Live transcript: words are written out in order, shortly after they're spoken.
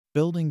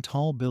Building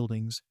tall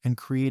buildings and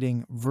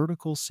creating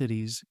vertical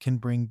cities can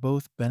bring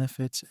both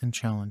benefits and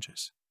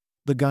challenges.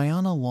 The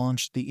Guyana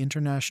launched the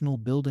International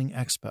Building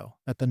Expo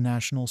at the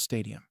National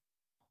Stadium,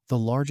 the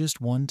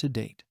largest one to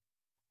date,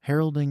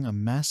 heralding a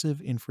massive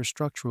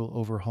infrastructural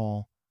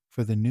overhaul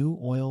for the new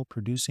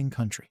oil-producing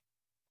country.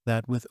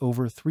 That with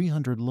over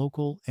 300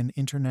 local and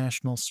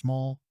international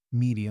small,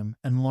 medium,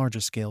 and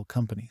large-scale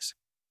companies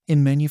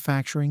in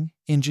manufacturing,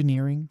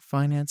 engineering,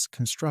 finance,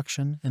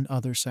 construction, and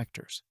other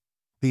sectors.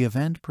 The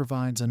event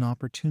provides an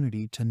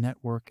opportunity to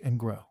network and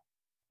grow.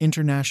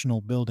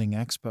 International Building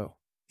Expo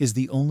is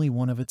the only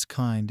one of its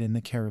kind in the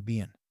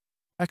Caribbean.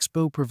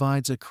 Expo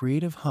provides a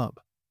creative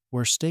hub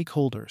where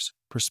stakeholders,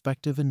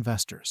 prospective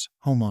investors,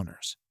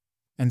 homeowners,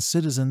 and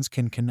citizens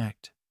can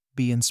connect,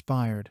 be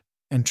inspired,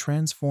 and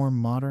transform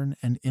modern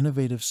and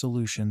innovative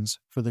solutions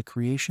for the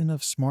creation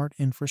of smart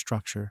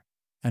infrastructure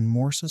and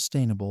more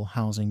sustainable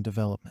housing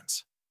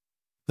developments.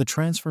 The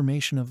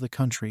transformation of the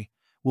country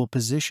will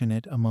position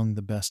it among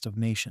the best of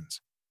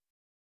nations.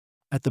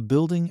 At the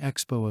Building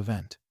Expo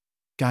event,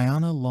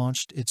 Guyana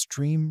launched its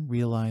Dream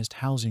Realized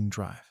Housing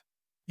Drive,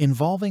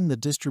 involving the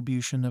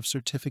distribution of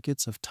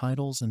certificates of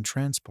titles and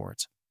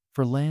transports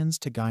for lands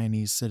to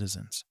Guyanese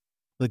citizens.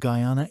 The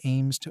Guyana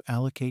aims to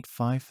allocate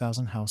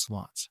 5,000 house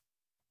lots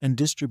and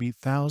distribute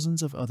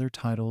thousands of other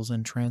titles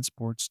and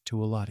transports to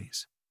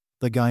allottees.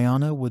 The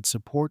Guyana would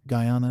support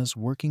Guyana's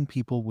working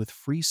people with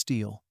free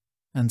steel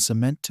and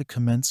cement to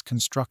commence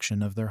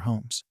construction of their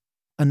homes.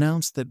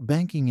 Announced that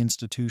banking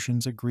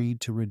institutions agreed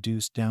to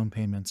reduce down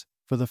payments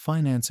for the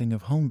financing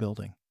of home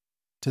building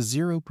to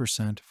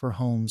 0% for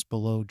homes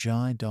below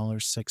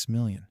 $6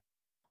 million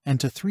and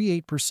to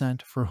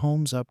 38% for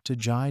homes up to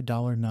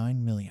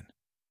 $9 million.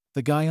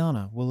 The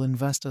Guyana will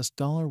invest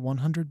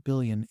 $100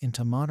 billion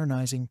into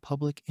modernizing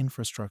public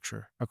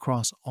infrastructure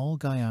across all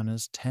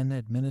Guyana's 10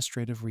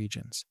 administrative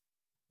regions,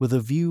 with a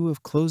view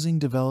of closing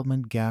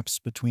development gaps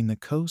between the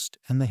coast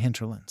and the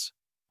hinterlands.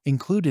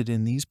 Included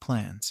in these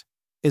plans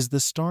is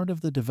the start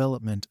of the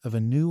development of a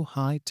new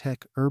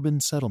high-tech urban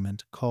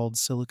settlement called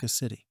Silica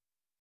City.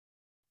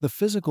 The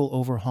physical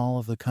overhaul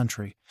of the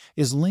country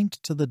is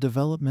linked to the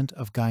development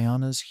of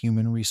Guyana's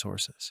human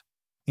resources.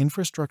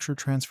 Infrastructure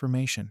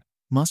transformation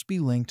must be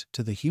linked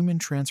to the human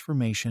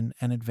transformation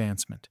and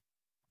advancement.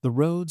 The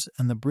roads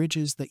and the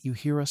bridges that you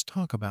hear us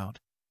talk about,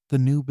 the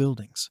new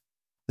buildings,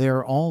 they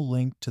are all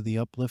linked to the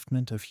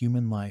upliftment of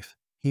human life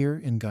here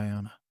in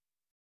Guyana.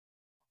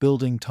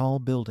 Building tall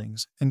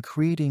buildings and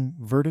creating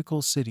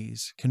vertical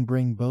cities can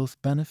bring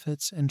both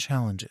benefits and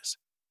challenges.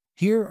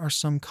 Here are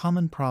some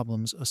common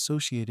problems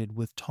associated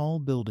with tall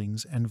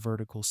buildings and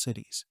vertical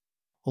cities,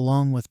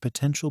 along with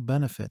potential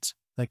benefits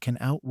that can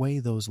outweigh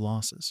those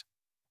losses.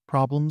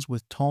 Problems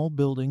with tall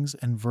buildings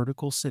and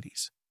vertical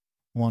cities.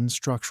 1.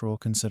 Structural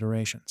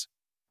considerations.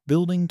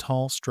 Building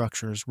tall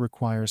structures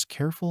requires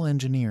careful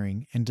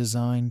engineering and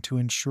design to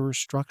ensure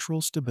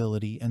structural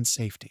stability and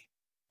safety.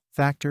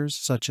 Factors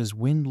such as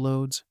wind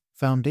loads,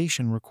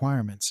 foundation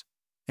requirements,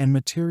 and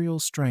material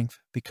strength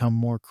become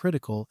more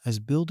critical as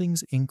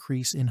buildings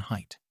increase in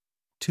height.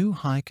 2.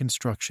 High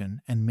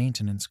construction and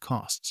maintenance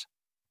costs.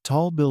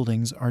 Tall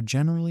buildings are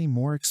generally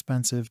more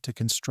expensive to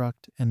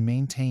construct and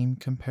maintain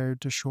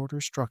compared to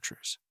shorter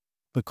structures.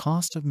 The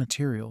cost of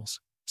materials,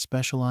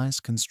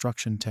 specialized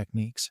construction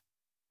techniques,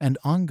 and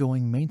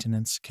ongoing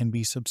maintenance can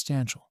be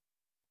substantial.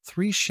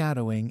 3.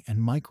 Shadowing and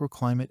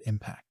microclimate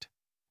impact.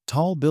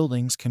 Tall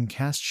buildings can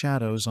cast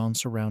shadows on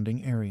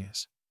surrounding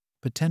areas,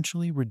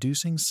 potentially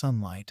reducing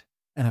sunlight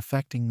and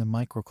affecting the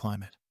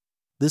microclimate.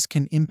 This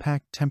can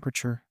impact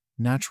temperature,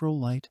 natural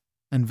light,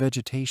 and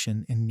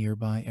vegetation in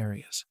nearby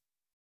areas.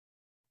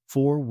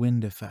 4.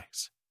 Wind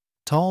effects.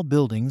 Tall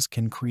buildings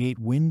can create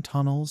wind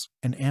tunnels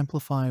and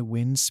amplify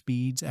wind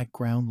speeds at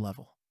ground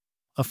level,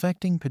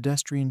 affecting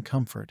pedestrian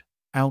comfort,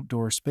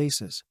 outdoor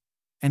spaces,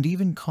 and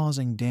even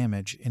causing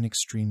damage in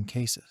extreme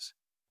cases.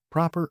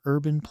 Proper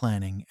urban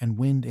planning and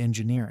wind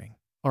engineering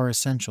are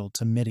essential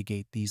to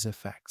mitigate these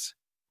effects.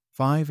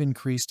 5.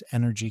 Increased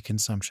energy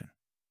consumption.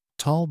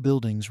 Tall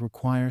buildings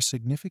require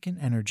significant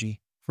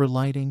energy for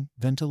lighting,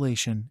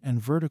 ventilation, and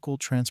vertical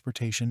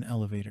transportation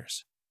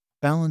elevators.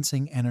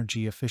 Balancing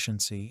energy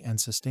efficiency and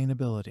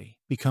sustainability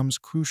becomes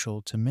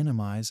crucial to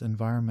minimize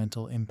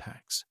environmental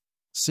impacts.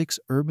 6.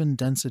 Urban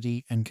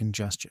density and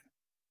congestion.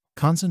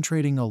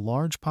 Concentrating a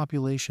large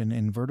population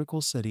in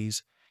vertical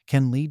cities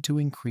can lead to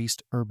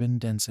increased urban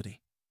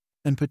density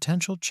and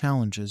potential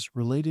challenges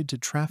related to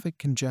traffic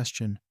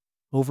congestion,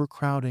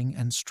 overcrowding,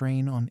 and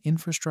strain on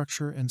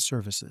infrastructure and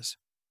services.